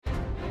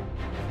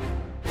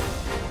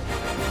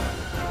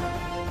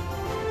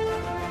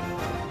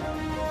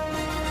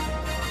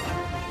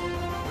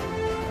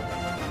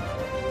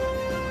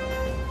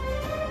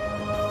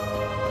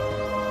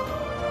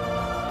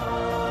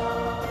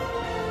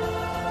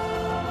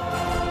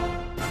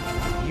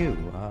You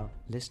are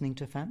listening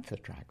to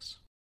Fantha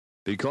Tracks.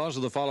 Because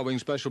of the following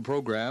special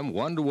program,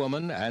 Wonder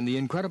Woman and the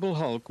Incredible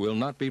Hulk will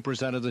not be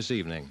presented this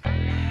evening.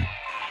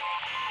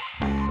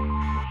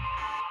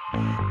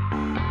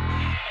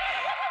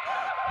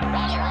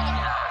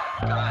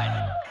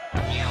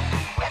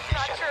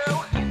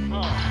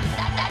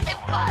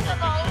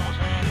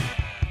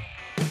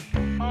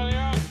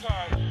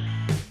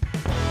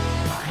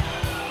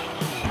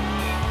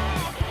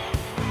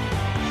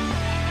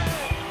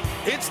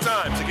 It's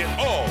time to get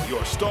all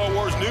your Star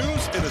Wars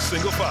news in a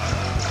single file.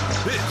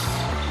 This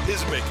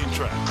is Making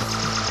Tracks.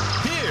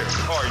 Here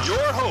are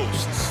your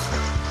hosts,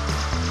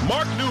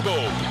 Mark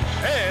Newbold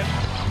and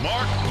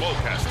Mark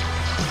Mulcaster.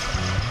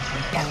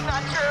 It's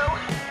not true.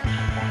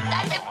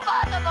 That's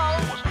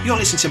impossible. You're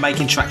listening to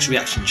Making Tracks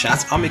Reaction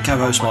Chat. I'm your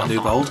co-host Mark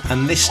Newbold,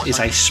 and this is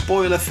a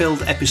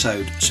spoiler-filled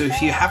episode. So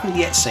if you haven't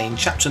yet seen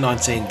Chapter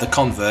 19, The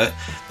Convert,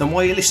 then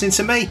why are you listening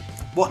to me?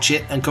 Watch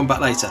it and come back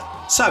later.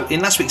 So,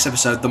 in last week's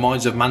episode, The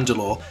Minds of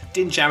Mandalore,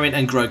 Din Djarin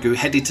and Grogu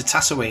headed to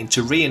Tatooine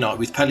to reunite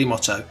with Peli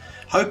Motto,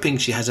 hoping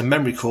she has a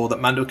memory core that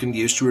Mando can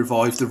use to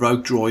revive the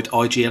rogue droid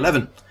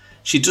IG-11.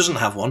 She doesn't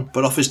have one,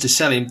 but offers to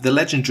sell him the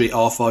legendary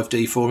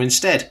R5-D4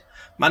 instead.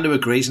 Mando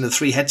agrees and the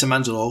three head to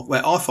Mandalore,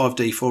 where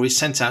R5-D4 is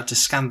sent out to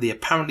scan the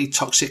apparently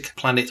toxic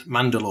planet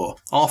Mandalore.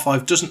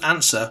 R5 doesn't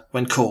answer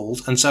when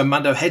called, and so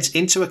Mando heads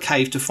into a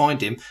cave to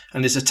find him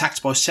and is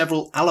attacked by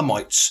several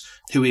Alamites,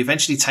 who he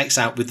eventually takes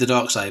out with the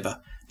Darksaber.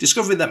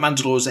 Discovering that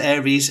Mandalore's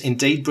air is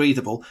indeed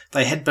breathable,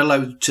 they head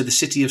below to the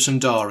city of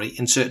Sundari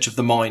in search of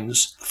the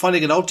mines.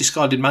 Finding an old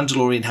discarded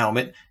Mandalorian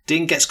helmet,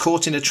 Din gets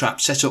caught in a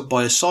trap set up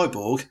by a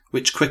cyborg,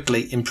 which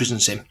quickly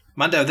imprisons him.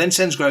 Mando then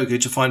sends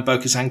Grogu to find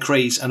Bo-Katan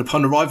Kryze, and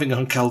upon arriving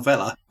on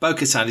Calvella,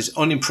 Bo-Katan is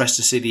unimpressed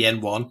to see the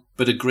N1,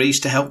 but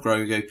agrees to help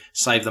Grogu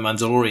save the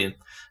Mandalorian.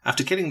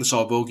 After killing the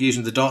cyborg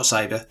using the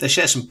Darksaber, they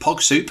share some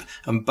pog soup,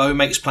 and Bo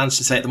makes plans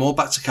to take them all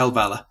back to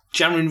Calvella.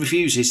 Djarin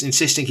refuses,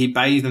 insisting he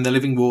bathe in the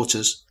living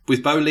waters.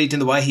 With Bo leading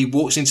the way, he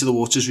walks into the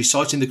waters,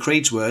 reciting the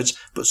Creed's words,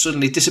 but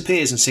suddenly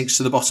disappears and sinks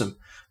to the bottom.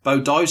 Bo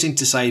dives in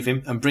to save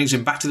him and brings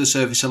him back to the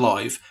surface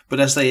alive, but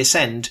as they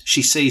ascend,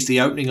 she sees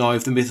the opening eye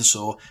of the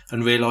mythosaur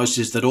and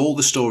realises that all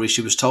the stories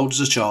she was told as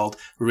a child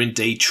were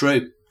indeed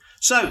true.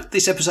 So,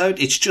 this episode,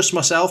 it's just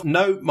myself,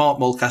 no Mark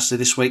Mulcaster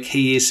this week.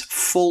 He is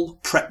full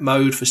prep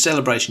mode for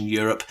Celebration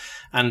Europe,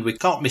 and we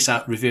can't miss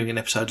out reviewing an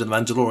episode of The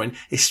Mandalorian,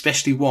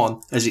 especially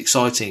one as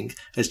exciting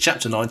as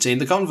Chapter 19,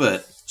 The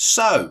Convert.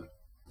 So,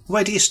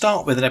 where do you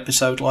start with an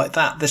episode like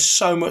that? There's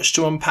so much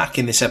to unpack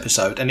in this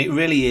episode, and it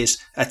really is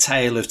a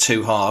tale of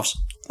two halves.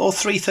 Or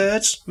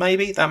 3/3,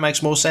 maybe? That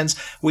makes more sense.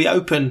 We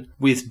open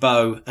with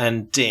Bo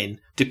and Din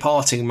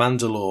departing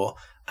Mandalore,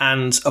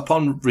 and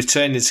upon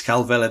returning to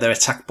Calvella, they're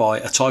attacked by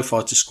a TIE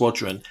fighter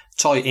squadron,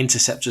 TIE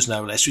interceptors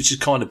no less, which is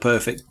kind of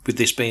perfect with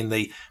this being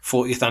the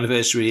 40th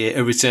anniversary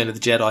of Return of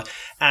the Jedi.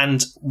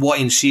 And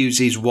what ensues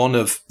is one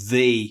of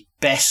the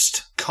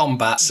best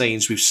combat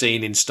scenes we've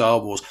seen in Star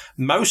Wars.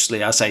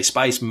 Mostly, I say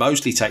space,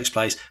 mostly takes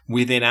place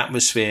within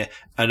atmosphere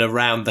and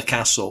around the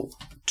castle.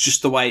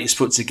 Just the way it's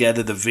put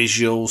together, the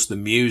visuals, the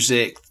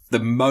music, the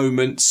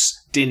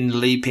moments, Din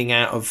leaping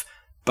out of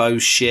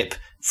Bo's ship,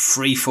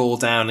 free fall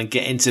down and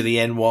get into the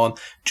N1.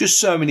 Just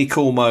so many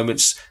cool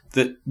moments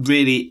that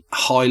really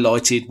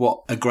highlighted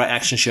what a great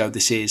action show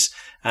this is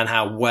and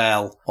how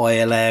well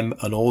ILM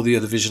and all the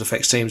other visual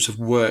effects teams have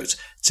worked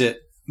to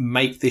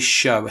make this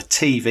show, a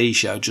TV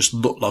show, just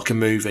look like a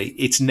movie.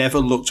 It's never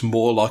looked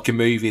more like a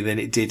movie than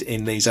it did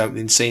in these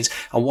opening scenes.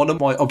 And one of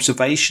my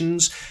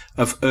observations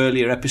of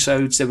earlier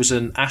episodes, there was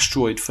an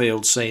asteroid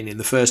field scene in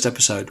the first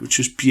episode, which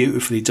was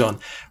beautifully done,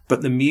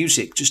 but the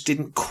music just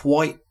didn't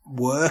quite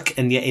work.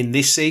 And yet in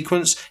this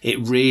sequence,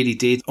 it really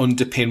did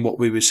underpin what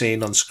we were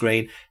seeing on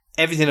screen.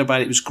 Everything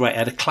about it was great. It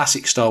had a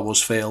classic Star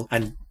Wars feel,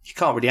 and you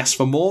can't really ask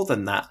for more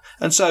than that.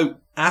 And so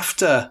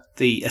after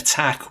the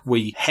attack,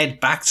 we head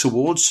back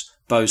towards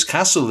Bo's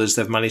castle as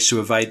they've managed to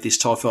evade this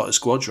TIE fighter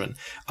squadron,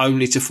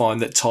 only to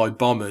find that TIE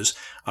bombers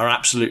are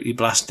absolutely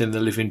blasting the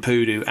living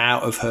poodoo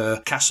out of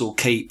her castle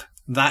keep.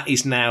 That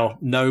is now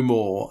no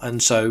more,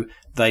 and so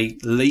they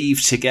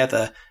leave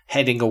together,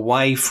 heading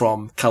away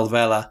from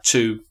Calvella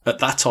to, at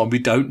that time, we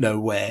don't know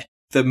where.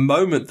 The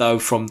moment, though,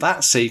 from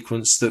that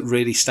sequence that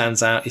really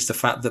stands out is the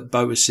fact that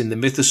Bo has seen the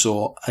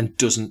mythosaur and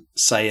doesn't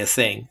say a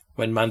thing.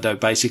 When Mando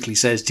basically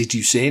says, "Did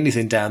you see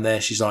anything down there?"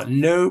 She's like,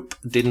 "Nope,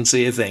 didn't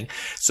see a thing."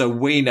 So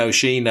we know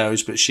she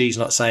knows, but she's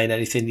not saying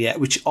anything yet,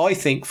 which I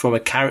think from a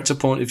character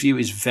point of view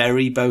is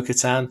very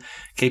Bo-Katan,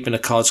 keeping her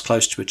cards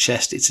close to her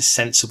chest. It's a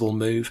sensible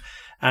move,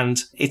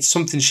 and it's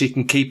something she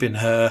can keep in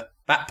her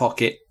back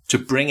pocket to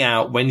bring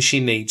out when she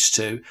needs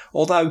to,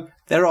 although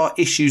there are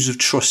issues of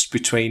trust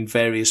between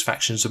various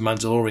factions of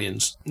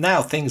Mandalorians.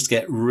 Now things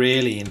get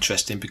really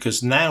interesting,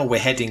 because now we're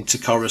heading to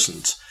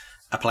Coruscant,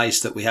 a place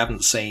that we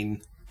haven't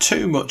seen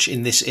too much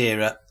in this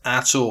era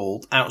at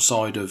all,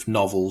 outside of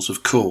novels,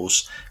 of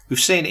course. We've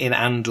seen it in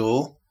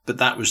Andor, but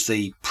that was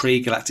the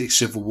pre-Galactic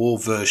Civil War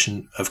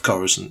version of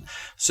Coruscant.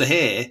 So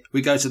here we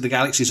go to the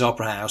Galaxy's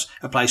Opera House,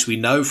 a place we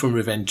know from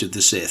Revenge of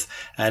the Sith,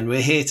 and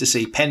we're here to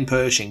see Pen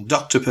Pershing,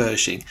 Dr.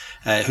 Pershing,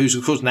 who's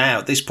of course now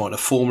at this point a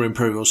former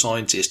Imperial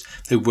scientist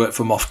who worked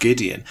for Moff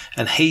Gideon,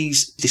 and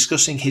he's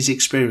discussing his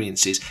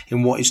experiences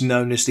in what is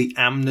known as the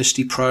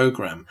Amnesty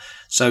Program.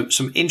 So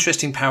some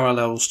interesting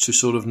parallels to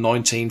sort of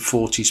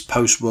 1940s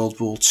post-World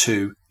War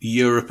II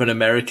Europe and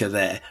America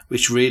there,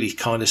 which really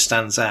kind of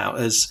stands out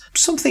as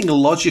something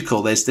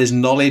logical. There's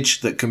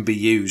knowledge that can be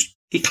used.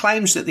 He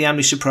claims that the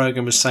Amnesty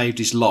Program has saved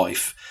his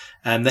life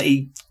and that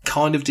he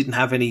kind of didn't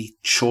have any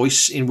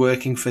choice in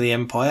working for the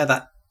Empire.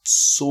 That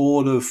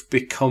sort of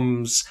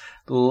becomes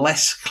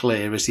less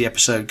clear as the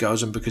episode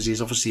goes on, because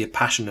he's obviously a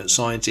passionate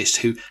scientist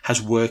who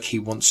has work he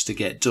wants to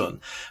get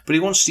done. But he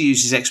wants to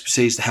use his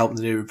expertise to help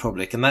the New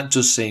Republic, and that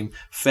does seem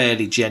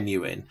fairly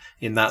genuine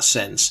in that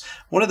sense.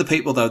 One of the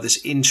people, though,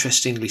 that's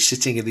interestingly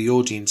sitting in the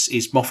audience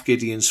is Moff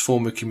Gideon's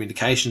former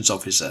communications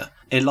officer,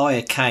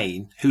 Elia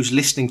Kane, who's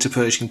listening to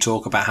Pershing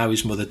talk about how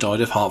his mother died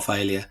of heart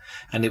failure,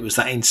 and it was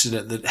that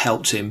incident that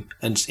helped him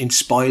and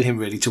inspired him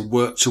really to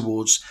work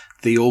towards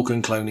the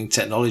organ cloning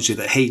technology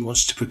that he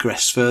wants to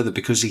progress further,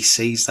 because he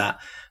sees that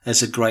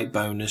as a great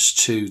bonus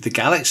to the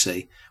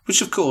galaxy,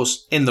 which of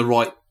course, in the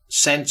right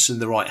sense, in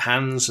the right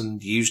hands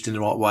and used in the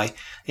right way,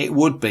 it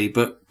would be.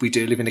 But we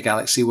do live in a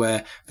galaxy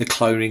where the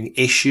cloning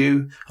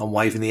issue, I'm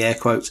waving the air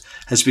quotes,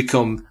 has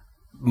become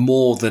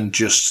more than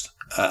just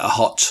a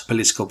hot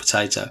political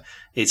potato.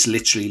 It's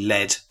literally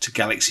led to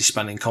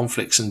galaxy-spanning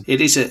conflicts, and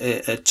it is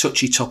a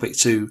touchy topic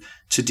to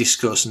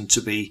discuss and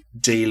to be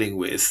dealing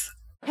with.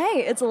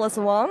 Hey, it's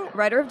Alyssa Wong,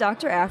 writer of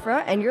Dr.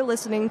 Aphra, and you're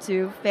listening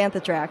to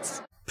Fantha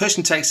Tracks.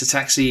 Pershing takes the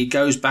taxi,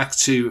 goes back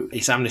to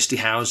his Amnesty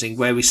housing,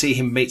 where we see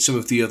him meet some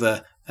of the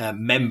other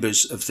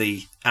members of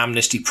the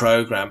Amnesty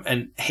program,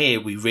 and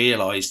here we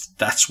realise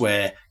that's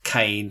where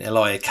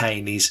Elia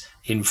Kane is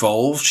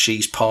involved.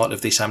 She's part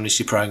of this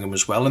Amnesty program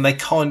as well, and they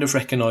kind of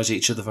recognise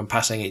each other from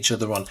passing each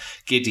other on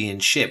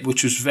Gideon's ship,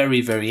 which was very,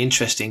 very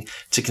interesting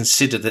to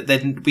consider. That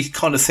then we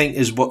kind of think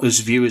as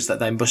viewers that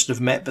they must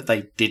have met, but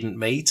they didn't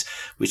meet,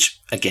 which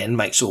again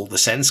makes all the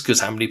sense because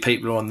how many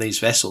people are on these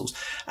vessels.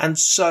 And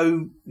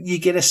so you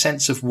get a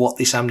sense of what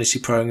this Amnesty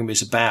program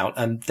is about,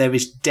 and there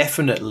is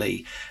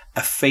definitely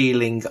a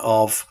feeling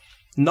of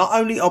not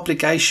only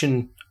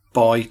obligation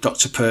by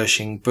Dr.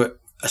 Pershing, but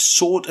a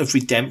sort of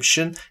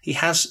redemption. He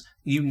has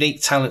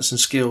unique talents and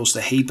skills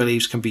that he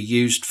believes can be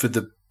used for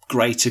the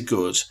greater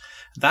good.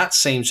 That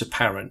seems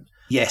apparent.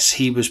 Yes,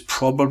 he was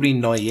probably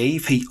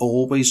naive. He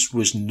always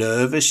was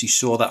nervous. You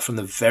saw that from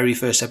the very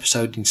first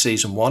episode in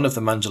season 1 of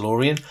The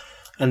Mandalorian.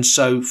 And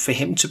so for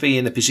him to be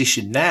in a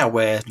position now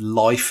where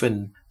life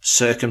and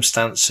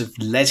circumstance have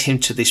led him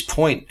to this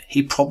point,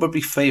 he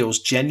probably feels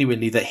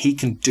genuinely that he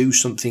can do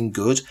something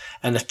good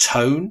and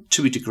atone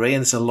to a degree, and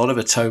there's a lot of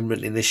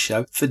atonement in this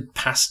show, for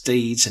past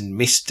deeds and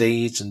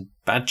misdeeds and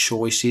bad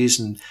choices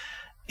and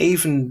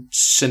even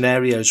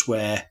scenarios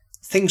where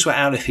things were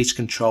out of his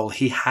control.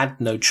 He had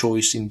no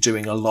choice in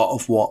doing a lot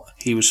of what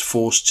he was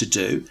forced to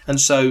do.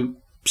 And so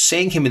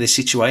seeing him in a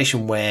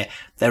situation where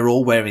they're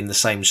all wearing the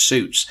same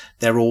suits,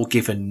 they're all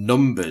given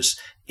numbers,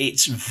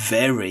 it's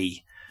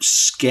very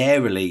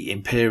scarily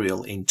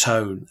imperial in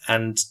tone.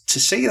 And to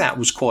see that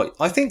was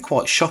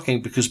quite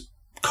shocking, because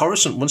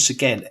Coruscant, once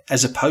again,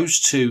 as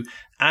opposed to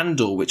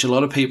Andor, which a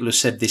lot of people have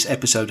said this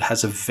episode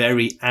has a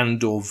very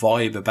Andor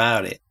vibe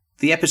about it.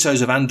 The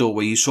episodes of Andor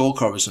where you saw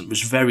Coruscant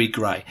was very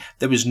grey.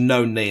 There was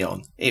no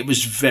neon. It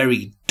was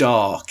very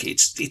dark.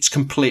 It's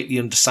completely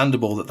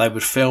understandable that they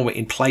would film it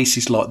in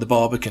places like the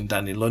Barbican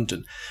down in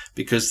London,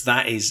 because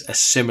that is a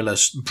similar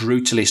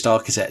brutalist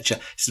architecture.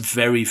 It's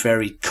very,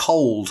 very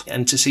cold.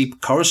 And to see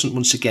Coruscant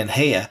once again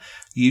here,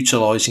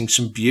 utilising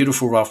some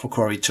beautiful Ralph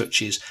McQuarrie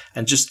touches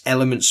and just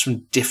elements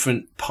from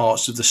different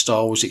parts of the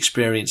Star Wars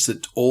experience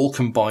that all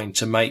combine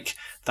to make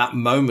that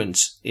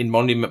moment in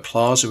Monument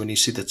Plaza when you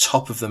see the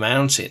top of the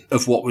mountain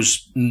of what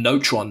was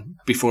Neutron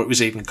before it was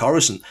even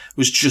Coruscant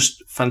was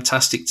just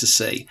fantastic to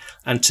see.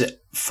 And to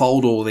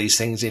fold all these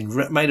things in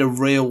made a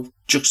real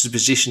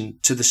juxtaposition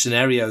to the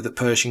scenario that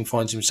Pershing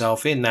finds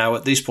himself in. Now,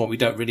 at this point, we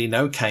don't really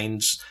know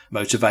Kane's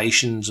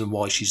motivations and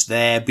why she's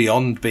there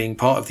beyond being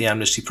part of the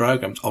Amnesty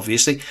program.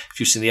 Obviously, if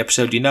you've seen the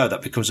episode, you know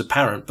that becomes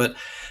apparent. But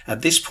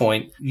at this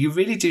point, you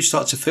really do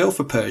start to feel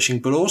for Pershing.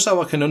 But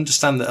also I can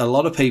understand that a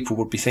lot of people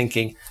would be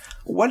thinking,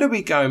 when are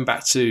we going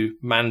back to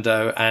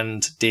Mando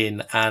and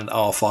Din and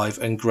R5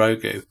 and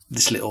Grogu?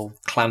 This little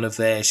clan of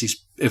theirs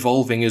is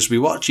evolving as we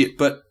watch it,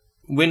 but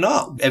we're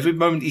not. Every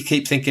moment you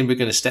keep thinking we're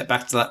going to step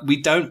back to that,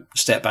 we don't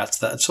step back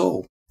to that at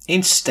all.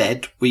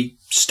 Instead, we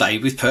stay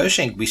with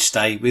Pershing. We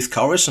stay with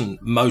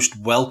Coruscant. Most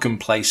welcome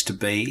place to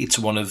be. It's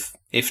one of,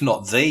 if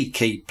not the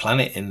key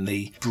planet in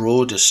the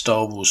broader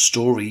Star Wars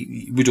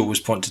story. We'd always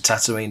point to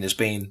Tatooine as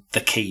being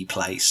the key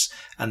place.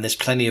 And there's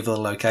plenty of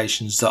other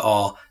locations that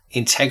are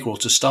integral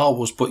to Star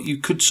Wars, but you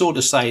could sort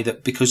of say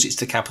that because it's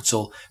the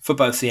capital for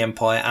both the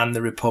Empire and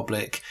the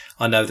Republic,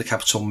 I know the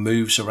capital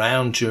moves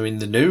around during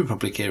the New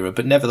Republic era,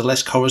 but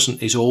nevertheless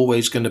Coruscant is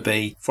always going to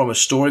be, from a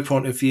story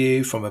point of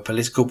view, from a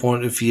political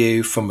point of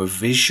view, from a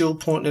visual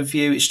point of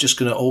view, it's just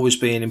going to always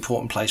be an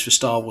important place for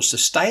Star Wars. So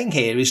staying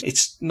here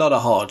it's not a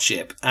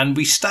hardship, and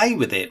we stay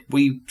with it.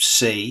 We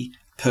see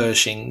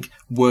Pershing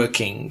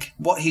working.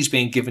 What he's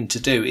being given to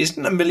do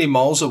isn't a million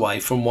miles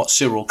away from what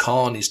Cyril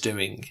Khan is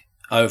doing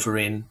over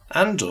in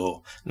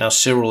Andor. Now,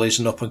 Cyril is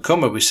an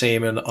up-and-comer. We see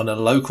him on a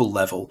local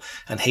level,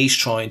 and he's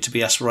trying to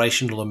be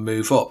aspirational and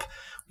move up.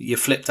 You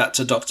flip that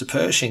to Dr.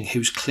 Pershing,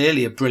 who's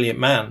clearly a brilliant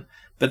man,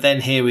 but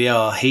then here we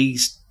are,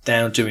 he's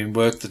down doing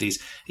work that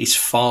is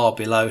far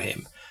below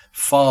him.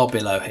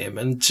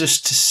 And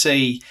just to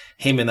see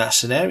him in that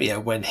scenario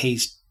when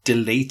he's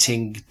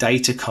deleting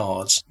data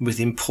cards with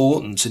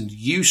important and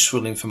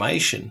useful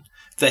information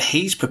that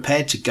he's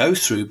prepared to go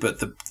through, but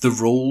the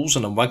rules,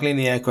 and I'm waggling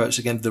the air quotes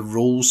again, the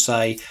rules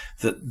say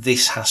that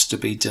this has to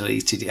be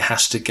deleted, it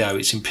has to go,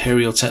 it's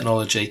Imperial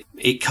technology,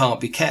 it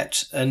can't be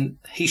kept. And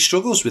he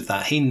struggles with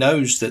that. He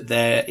knows that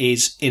there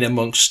is, in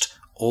amongst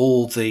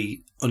all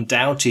the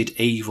undoubted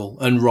evil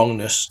and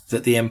wrongness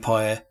that the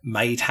Empire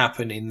made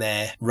happen in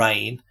their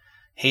reign,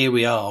 here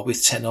we are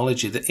with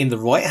technology that in the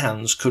right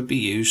hands could be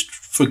used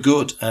for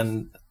good,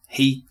 and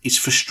he is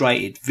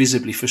frustrated,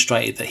 visibly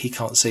frustrated, that he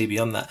can't see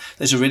beyond that.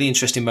 There's a really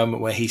interesting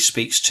moment where he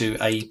speaks to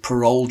a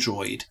parole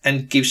droid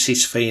and gives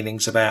his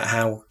feelings about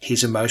how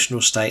his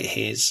emotional state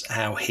is,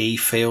 how he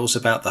feels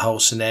about the whole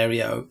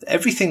scenario,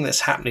 everything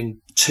that's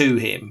happening to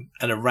him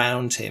and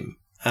around him,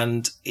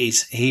 and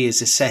he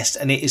is assessed,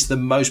 and it is the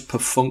most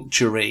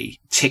perfunctory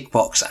tick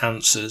box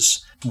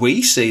answers.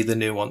 We see the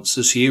nuance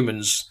as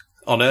humans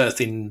on Earth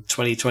in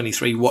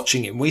 2023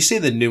 watching him. We see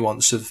the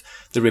nuance of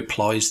the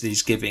replies that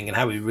he's giving and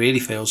how he really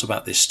feels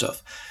about this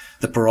stuff.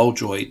 The parole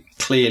droid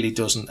clearly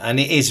doesn't, and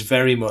it is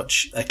very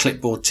much a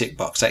clipboard tick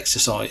box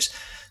exercise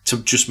to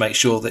just make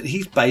sure that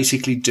he's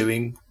basically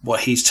doing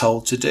what he's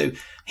told to do.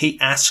 He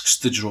asks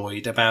the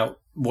droid about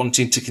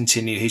wanting to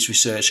continue his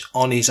research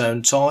on his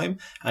own time,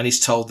 and he's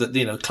told that,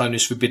 cloning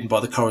is forbidden by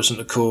the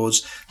Coruscant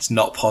Accords. It's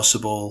not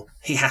possible.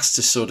 He has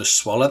to sort of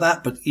swallow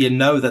that, but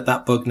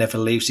that bug never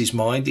leaves his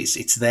mind.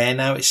 It's there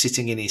now. It's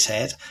sitting in his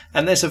head.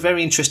 And there's a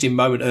very interesting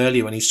moment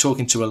earlier when he's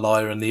talking to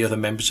Elia and the other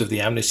members of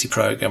the amnesty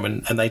program,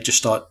 and they just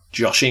start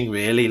joshing,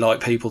 really,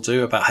 like people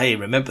do, about, hey,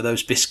 remember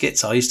those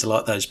biscuits? I used to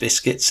like those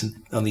biscuits.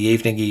 And on the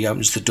evening, he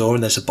opens the door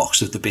and there's a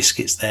box of the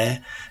biscuits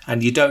there.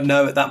 And you don't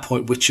know at that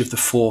point which of the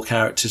four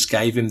characters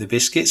gave him the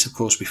biscuits. Of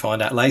course, we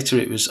find out later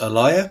it was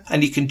Elia.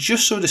 And you can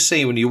just sort of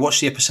see when you watch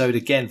the episode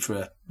again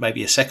for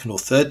maybe a second or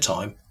third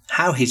time,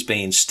 how he's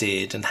being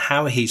steered and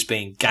how he's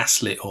being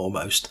gaslit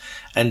almost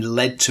and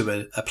led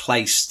to a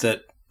place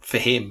that, for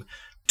him,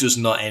 does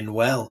not end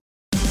well.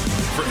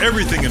 For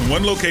everything in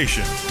one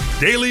location,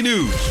 daily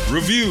news,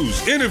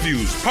 reviews,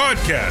 interviews,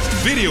 podcasts,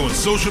 video, and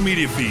social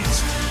media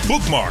feeds,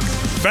 bookmark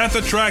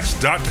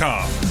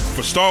FanthaTracks.com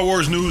for Star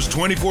Wars news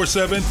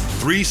 24/7,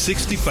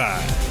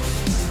 365.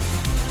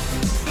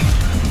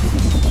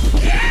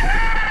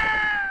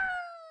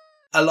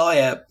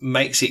 Elia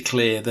makes it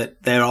clear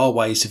that there are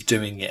ways of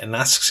doing it and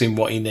asks him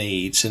what he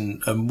needs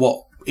and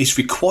what is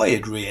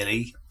required,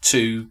 really,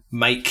 to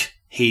make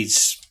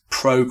his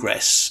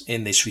progress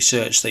in this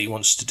research that he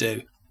wants to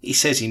do. He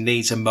says he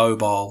needs a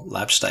mobile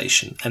lab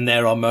station, and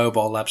there are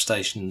mobile lab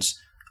stations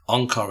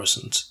on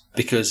Coruscant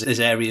because there's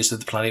areas of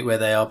the planet where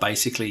they are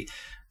basically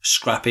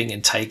scrapping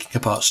and taking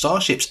apart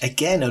starships.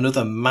 Again,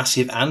 another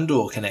massive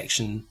Andor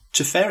connection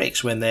to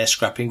Ferrix when they're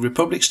scrapping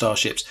Republic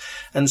starships.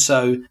 And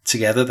so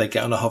together they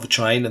get on a hover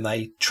train and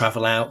they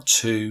travel out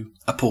to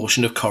a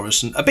portion of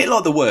Coruscant, a bit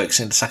like the works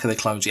in Attack of the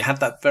Clones. You had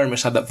that, very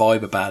much had that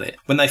vibe about it.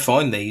 When they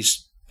find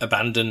these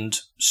abandoned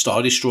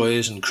Star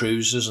Destroyers and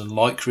cruisers and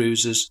light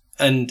cruisers,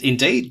 and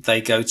indeed they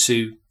go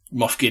to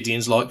Moff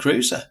Gideon's light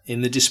cruiser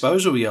in the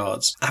disposal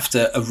yards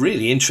after a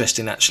really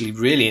interesting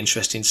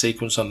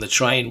sequence on the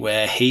train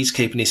where he's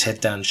keeping his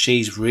head down.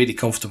 She's really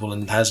comfortable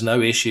and has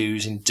no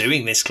issues in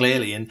doing this,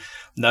 clearly, and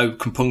no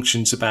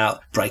compunctions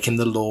about breaking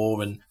the law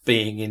and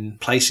being in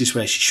places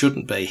where she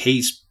shouldn't be.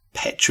 He's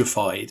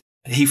petrified.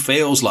 He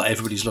feels like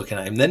everybody's looking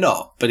at him. They're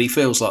not, but he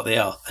feels like they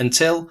are,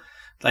 until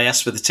they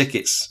ask for the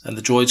tickets and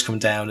the droids come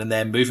down and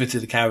they're moving through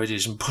the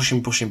carriages and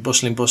pushing,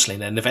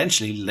 bustling, and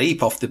eventually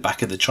leap off the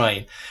back of the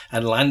train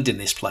and land in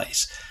this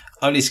place,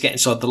 only to get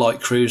inside the light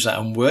cruiser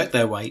and work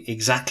their way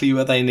exactly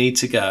where they need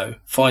to go,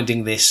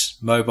 finding this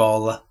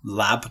mobile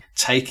lab,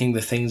 taking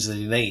the things that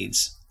he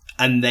needs,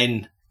 and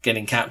then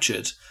getting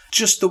captured.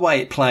 Just the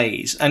way it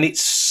plays, and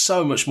it's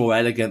so much more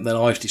elegant than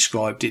I've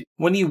described it.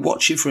 When you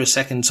watch it for a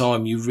second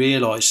time, you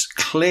realise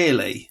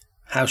clearly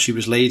how she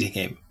was leading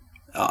him.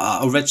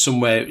 I read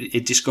somewhere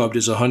it described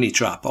as a honey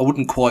trap. I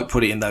wouldn't quite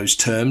put it in those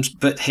terms,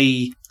 but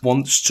he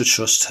wants to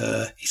trust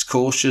her. He's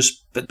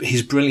cautious, but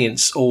his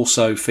brilliance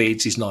also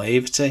feeds his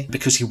naivety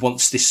because he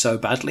wants this so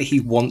badly.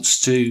 He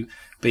wants to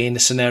be in a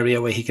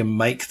scenario where he can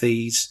make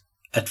these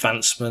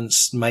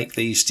advancements, make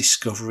these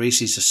discoveries.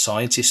 He's a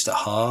scientist at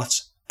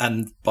heart.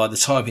 And by the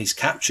time he's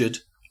captured,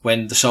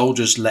 when the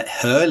soldiers let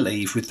her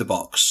leave with the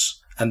box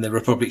and the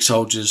Republic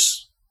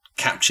soldiers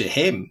capture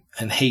him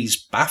and he's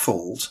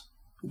baffled,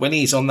 when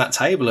he's on that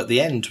table at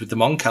the end with the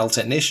Moncal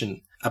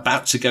technician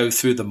about to go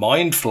through the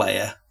mind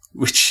flayer,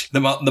 which the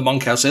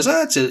Moncal says,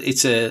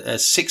 it's a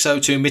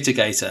 602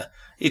 mitigator.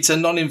 It's a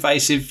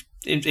non-invasive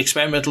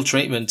experimental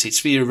treatment. It's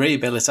for your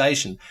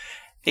rehabilitation.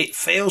 It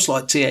feels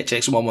like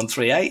THX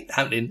 1138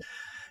 happening.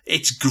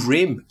 It's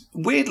grim.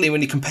 Weirdly,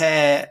 when you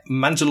compare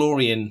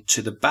Mandalorian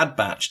to the Bad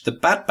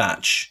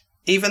Batch,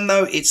 even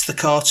though it's the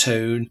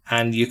cartoon,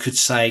 and you could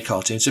say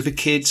cartoons are for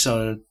kids,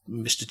 or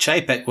Mr.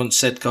 Chapek once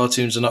said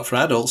cartoons are not for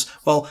adults,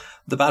 well,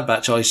 the Bad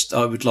Batch,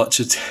 I would like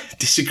to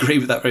disagree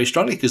with that very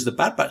strongly, because the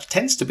Bad Batch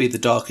tends to be the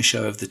darker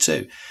show of the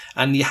two.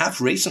 And you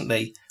have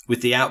recently,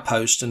 with The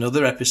Outpost and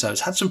other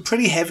episodes, had some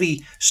pretty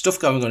heavy stuff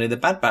going on in the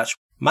Bad Batch.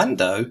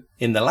 Mando,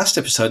 in the last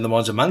episode, In the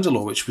Mines of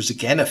Mandalore, which was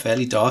again a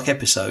fairly dark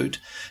episode,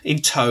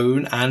 in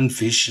tone and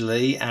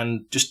visually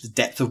and just the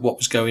depth of what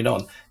was going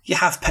on, you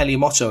have Peli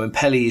Motto, and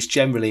Peli is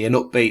generally an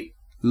upbeat,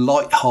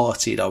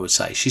 light-hearted, I would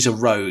say. She's a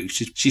rogue.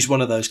 She's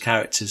one of those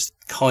characters,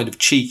 kind of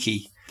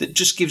cheeky, that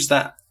just gives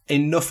that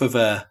enough of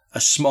a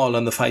smile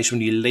on the face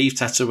when you leave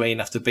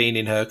Tatooine after being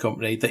in her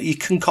company that you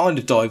can kind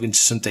of dive into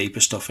some deeper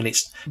stuff, and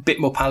it's a bit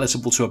more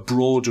palatable to a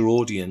broader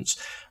audience.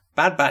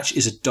 Bad Batch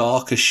is a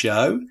darker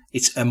show.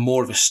 It's a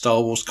more of a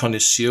Star Wars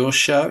connoisseur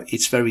show.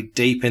 It's very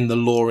deep in the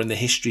lore and the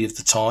history of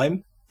the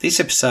time. This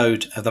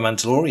episode of The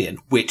Mandalorian,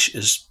 which,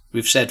 as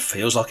we've said,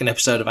 feels like an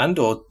episode of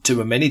Andor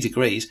to many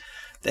degrees,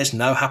 there's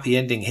no happy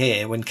ending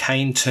here when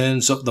Kane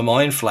turns up the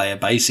Mind Flayer,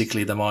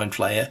 basically the Mind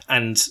Flayer,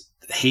 and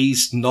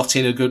he's not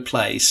in a good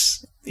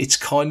place. It's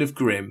kind of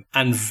grim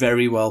and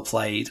very well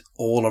played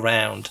all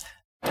around.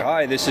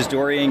 Hi, this is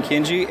Dorian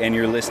Kinji, and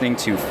you're listening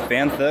to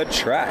Fantha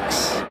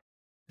Tracks.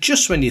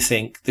 Just when you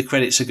think the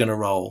credits are going to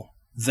roll,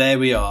 there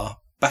we are,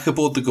 back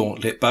aboard the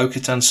Gauntlet,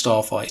 Bo-Katan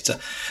Starfighter,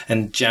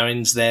 and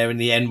Jaren's there in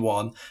the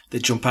N1. They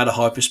jump out of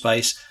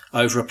hyperspace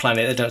over a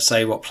planet. They don't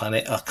say what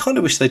planet. I kind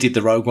of wish they did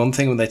the Rogue One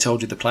thing when they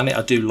told you the planet.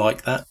 I do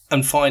like that.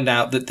 And find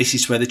out that this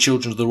is where the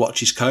Children of the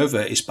Watch's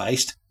covert is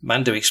based.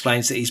 Mando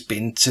explains that he's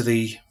been to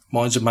the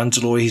Mines of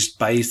Mandalore. He's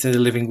bathed in the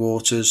living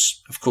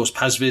waters. Of course,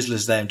 Paz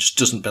Vizsla's there and just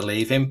doesn't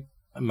believe him.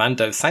 And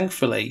Mando,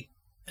 thankfully,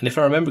 and if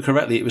I remember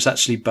correctly, it was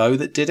actually Bo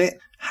that did it,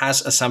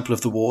 has a sample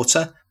of the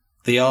water.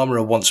 The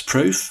armourer wants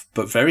proof,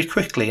 but very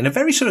quickly, in a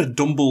very sort of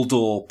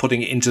Dumbledore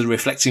putting it into the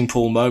reflecting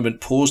pool moment,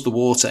 pours the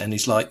water and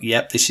he's like,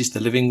 yep, this is the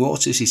living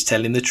waters, he's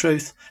telling the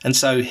truth. And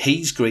so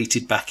he's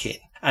greeted back in.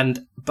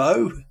 And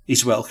Bo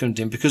is welcomed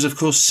in because, of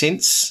course,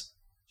 since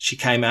she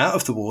came out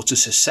of the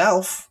waters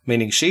herself,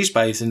 meaning she's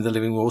bathed in the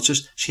living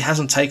waters, she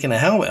hasn't taken her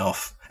helmet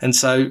off. And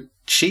so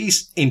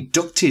she's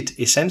inducted,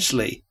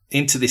 essentially,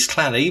 into this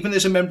clan. Even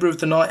as a member of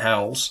the Night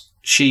Owls,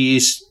 she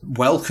is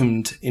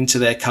welcomed into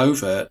their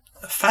covert.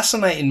 A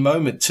fascinating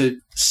moment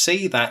to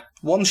see that,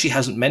 one, she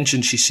hasn't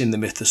mentioned she's seen the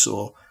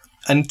mythosaur,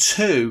 and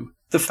two,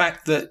 the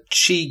fact that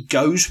she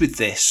goes with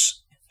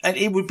this. And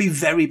it would be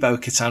very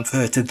Bo-Katan for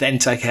her to then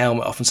take her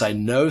helmet off and say,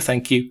 no,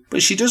 thank you.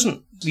 But she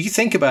doesn't. You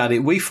think about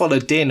it, we follow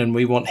Din and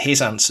we want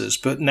his answers,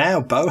 but now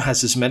Bo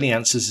has as many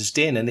answers as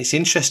Din, and it's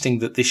interesting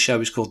that this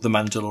show is called The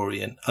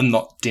Mandalorian and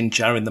not Din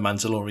Djarin The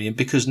Mandalorian,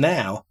 because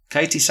now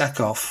Katie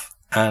Sackhoff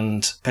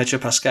and Pedro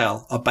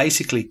Pascal are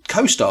basically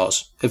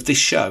co-stars of this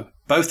show.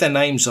 Both their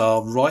names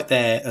are right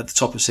there at the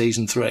top of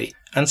season 3.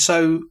 And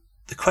so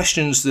the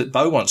questions that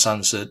Bo wants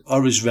answered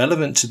are as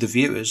relevant to the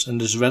viewers and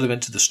as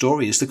relevant to the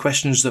story as the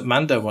questions that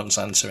Mando wants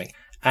answering.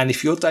 And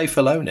if you're Dave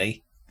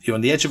Filoni, you're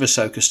on the edge of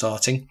Ahsoka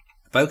starting.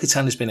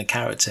 Bo-Katan has been a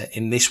character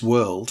in this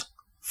world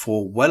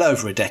for well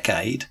over a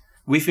decade.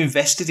 We've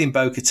invested in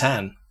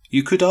Bo-Katan,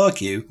 you could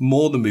argue,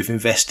 more than we've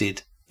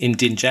invested in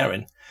Din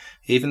Djarin.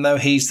 Even though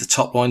he's the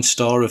top-line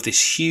star of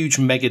this huge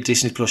mega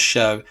Disney Plus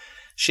show,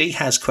 she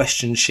has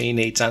questions she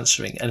needs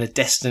answering, and a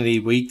destiny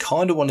we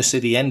kind of want to see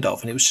the end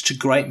of. And it was such a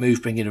great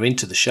move bringing her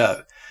into the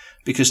show,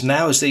 because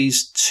now as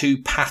these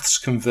two paths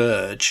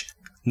converge,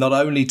 not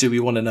only do we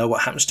want to know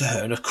what happens to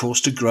her, and of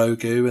course to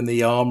Grogu and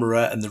the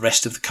Armourer and the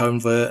rest of the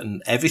covert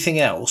and everything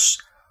else,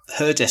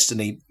 her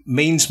destiny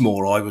means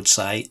more, I would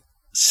say,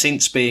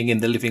 since being in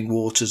the living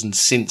waters and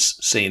since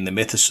seeing the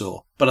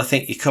mythosaur. But I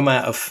think you come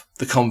out of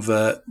the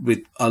convert with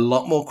a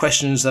lot more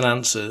questions than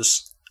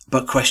answers,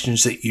 but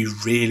questions that you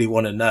really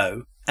want to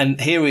know.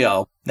 And here we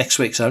are. Next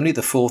week's only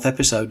the 4th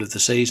episode of the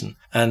season.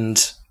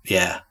 And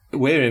yeah,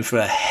 we're in for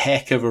a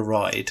heck of a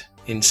ride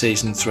in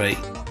season 3.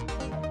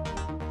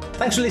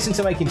 Thanks for listening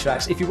to Making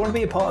Tracks. If you want to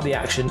be a part of the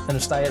action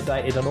and stay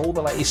updated on all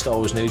the latest Star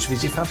Wars news,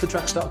 visit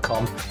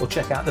fanthatracks.com or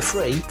check out the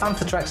free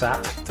Fantha Tracks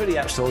app through the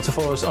App Store to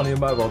follow us on your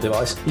mobile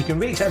device. You can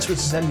reach out to us and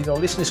send in your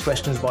listeners'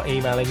 questions by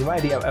emailing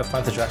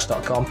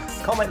radio@fanthatracks.com.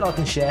 Comment, like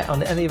and share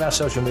on any of our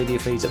social media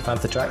feeds at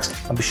Fantha Tracks,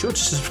 and be sure to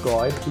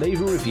subscribe, leave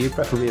a review,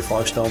 preferably a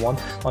 5-star one,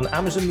 on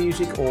Amazon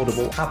Music,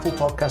 Audible, Apple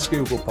Podcasts,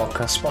 Google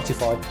Podcasts,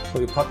 Spotify, or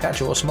your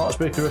podcatcher or smart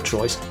speaker of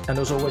choice. And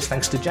as always,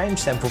 thanks to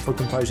James Temple for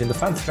composing the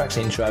Fantha Tracks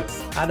intro,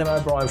 Adam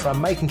O'Brien for our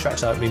Making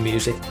Tracks opening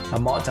music,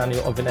 and Mark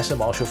Daniel and Vanessa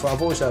Marshall for our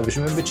voiceovers.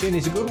 Remember, tune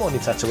in to Good Morning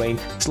Tatooine.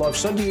 It's live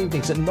Sunday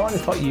evenings at 9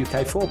 o'clock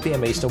UK, 4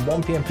 PM Eastern,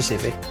 1 PM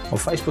Pacific on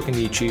Facebook and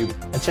YouTube.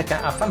 And check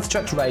out our Fantha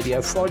Tracks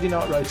Radio Friday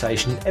night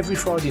rotation every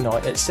Friday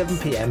night at 7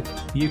 PM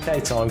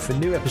UK time for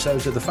new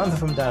episodes of The Fantha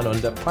from Down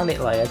Under, Planet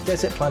Layer,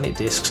 Desert Planet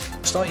Discs,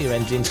 Start Your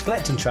Engines,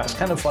 Collecting Tracks,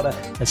 Cannon Fodder,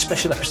 and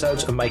special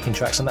episodes of Making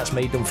Tracks. And that's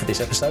me done for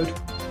this episode.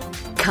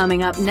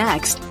 Coming up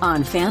next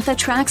on Fantha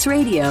Tracks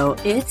Radio,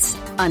 it's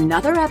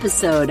another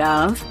episode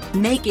of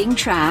Making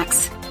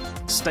Tracks.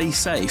 Stay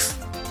safe,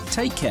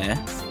 take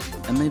care,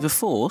 and may the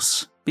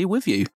Force be with you.